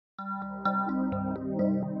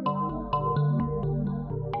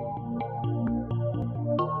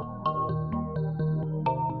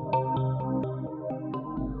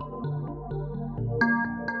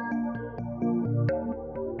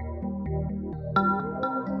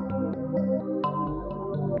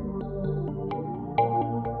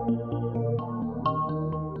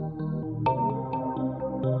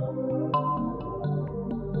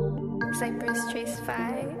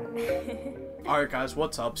Bye. Alright guys,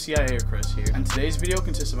 what's up? CIA Chris here, and today's video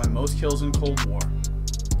consists of my most kills in Cold War.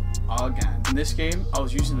 Again. In this game, I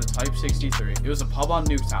was using the Type 63. It was a pub on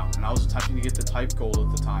Nuketown, and I was attempting to get the Type Gold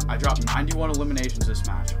at the time. I dropped 91 eliminations this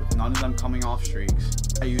match, with none of them coming off streaks.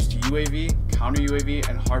 I used UAV, counter UAV,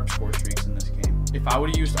 and H.A.R.P score streaks in this game. If I would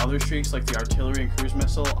have used other streaks like the artillery and cruise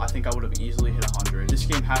missile, I think I would have easily hit 100. This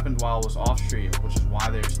game happened while I was off stream, which is why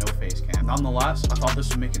there's no face cam. Nonetheless, I thought this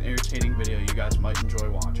would make an entertaining video you guys might enjoy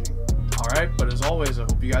watching. Alright, but as always, I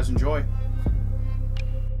hope you guys enjoy.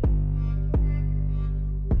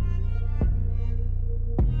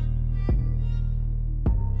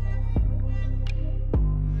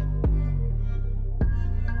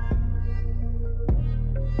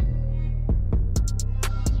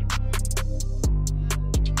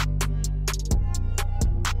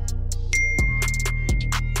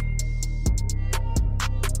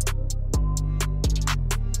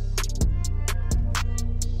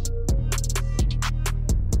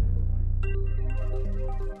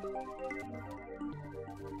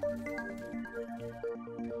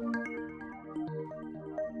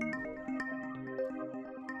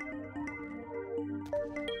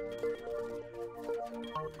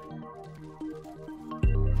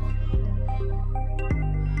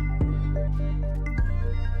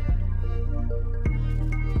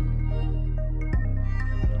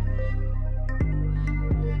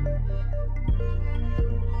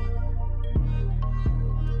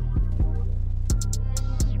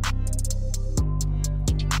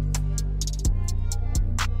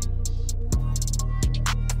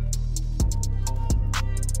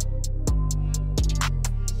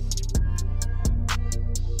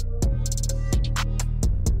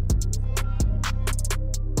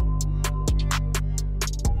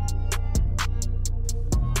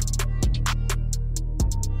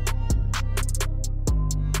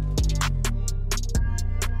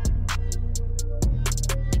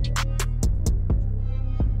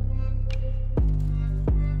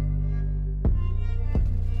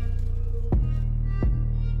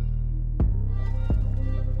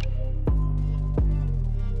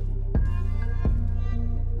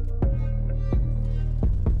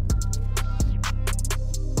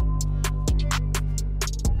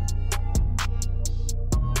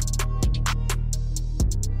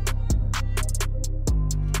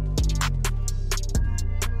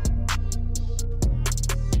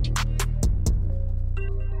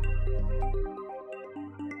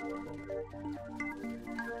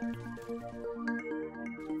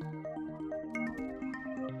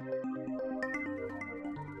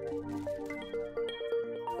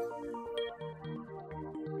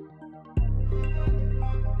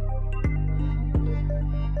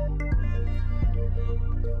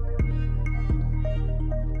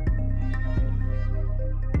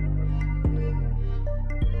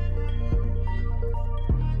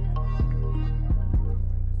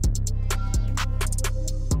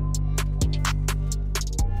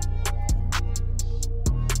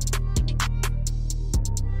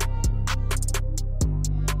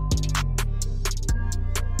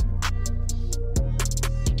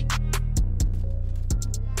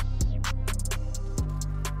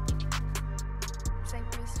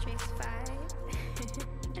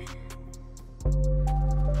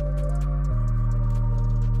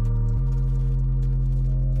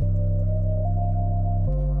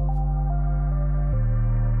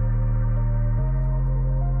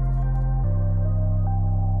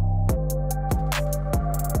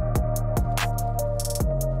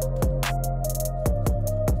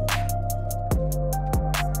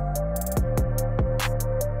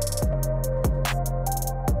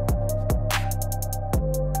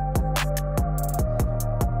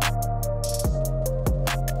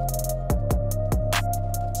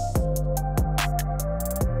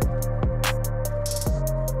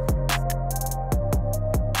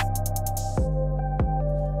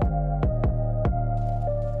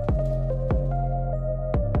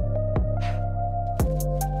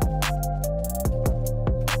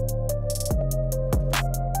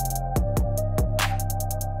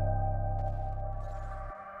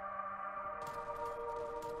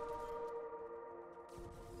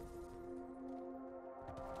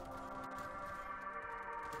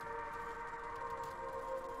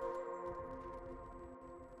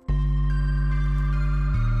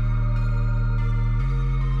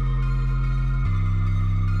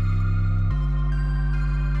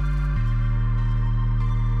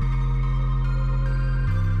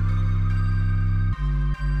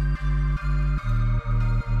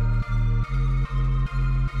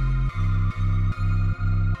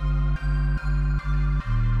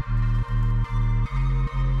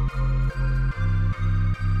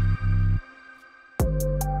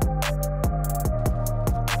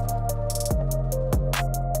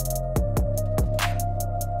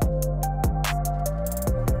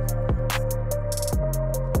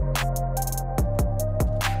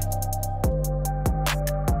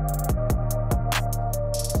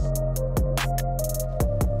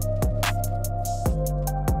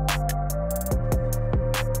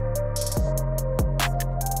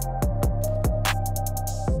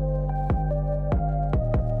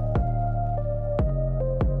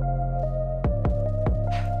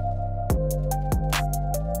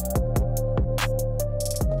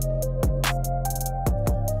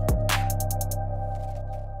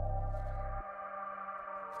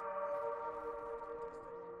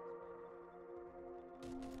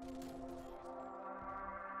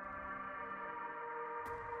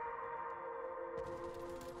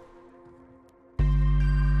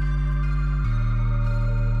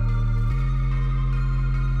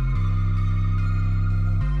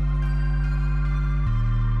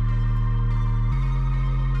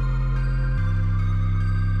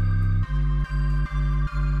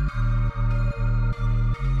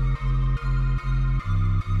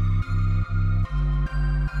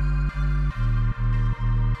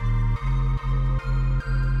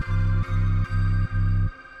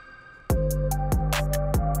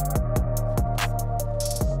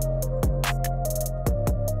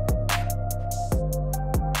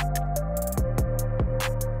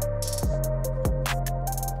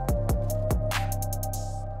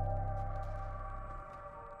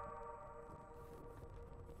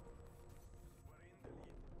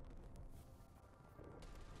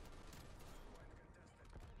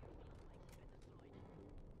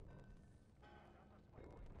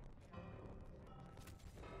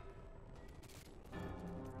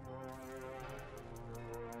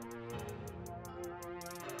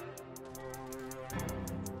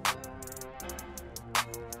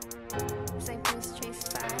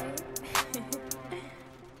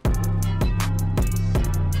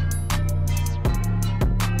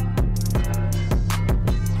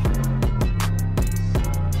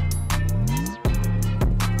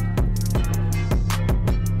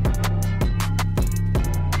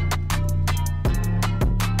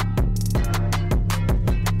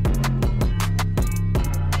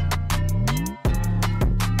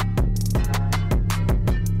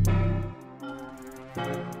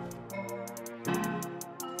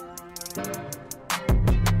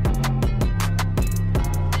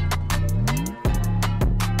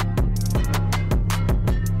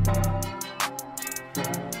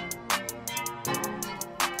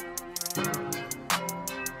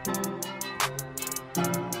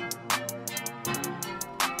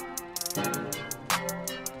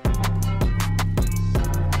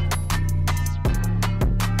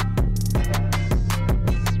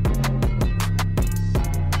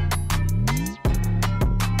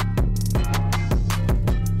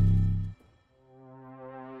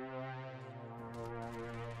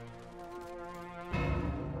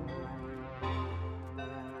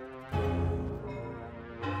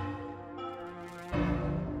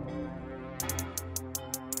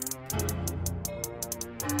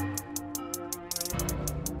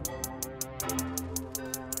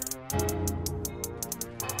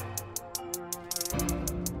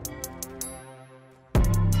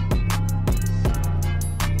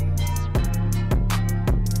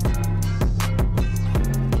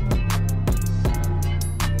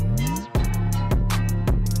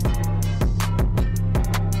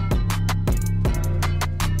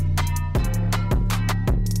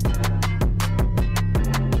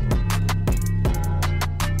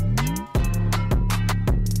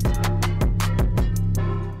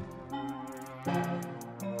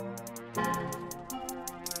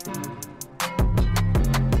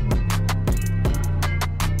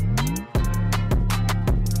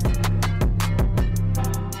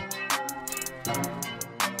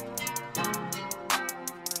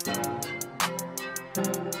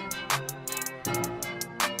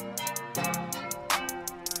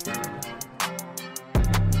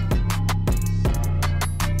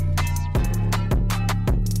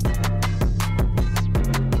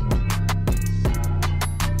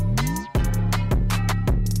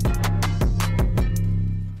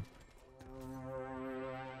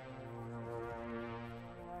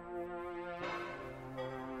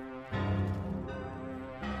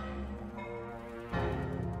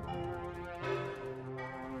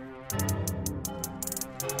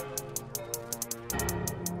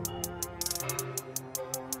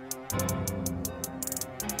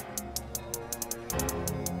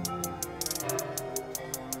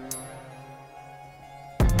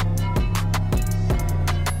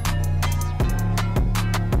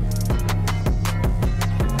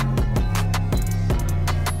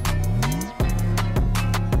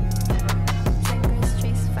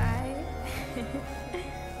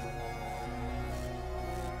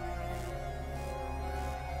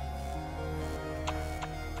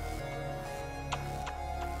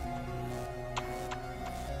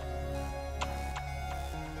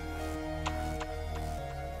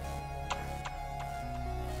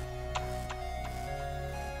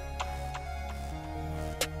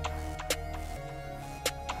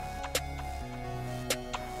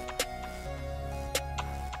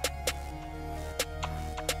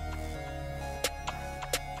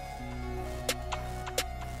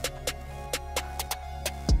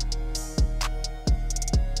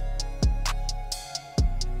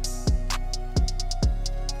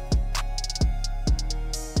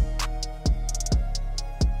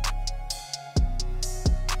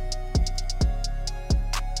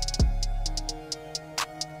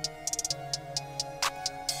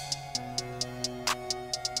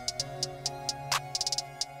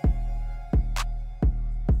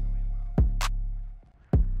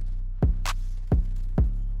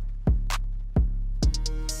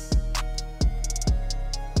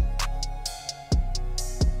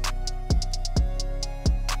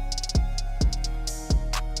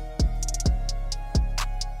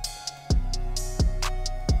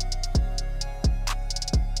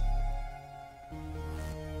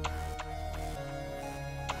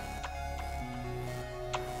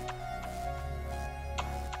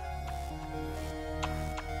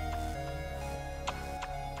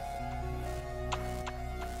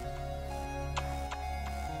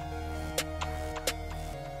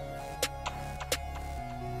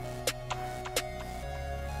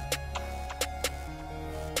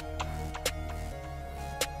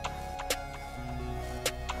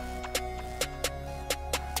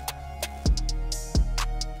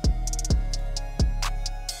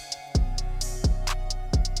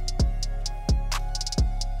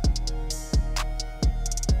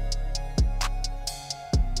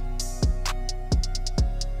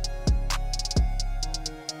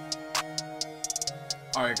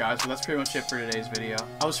 Alright guys, well that's pretty much it for today's video.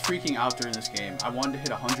 I was freaking out during this game. I wanted to hit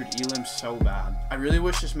 100 elims so bad. I really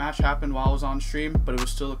wish this match happened while I was on stream, but it was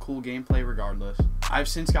still a cool gameplay regardless. I've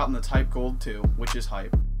since gotten the type gold too, which is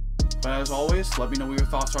hype. But as always, let me know what your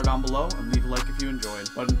thoughts are down below and leave a like if you enjoyed.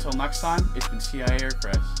 But until next time, it's been CIA or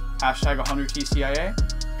Chris. #100TCIA.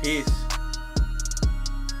 Peace.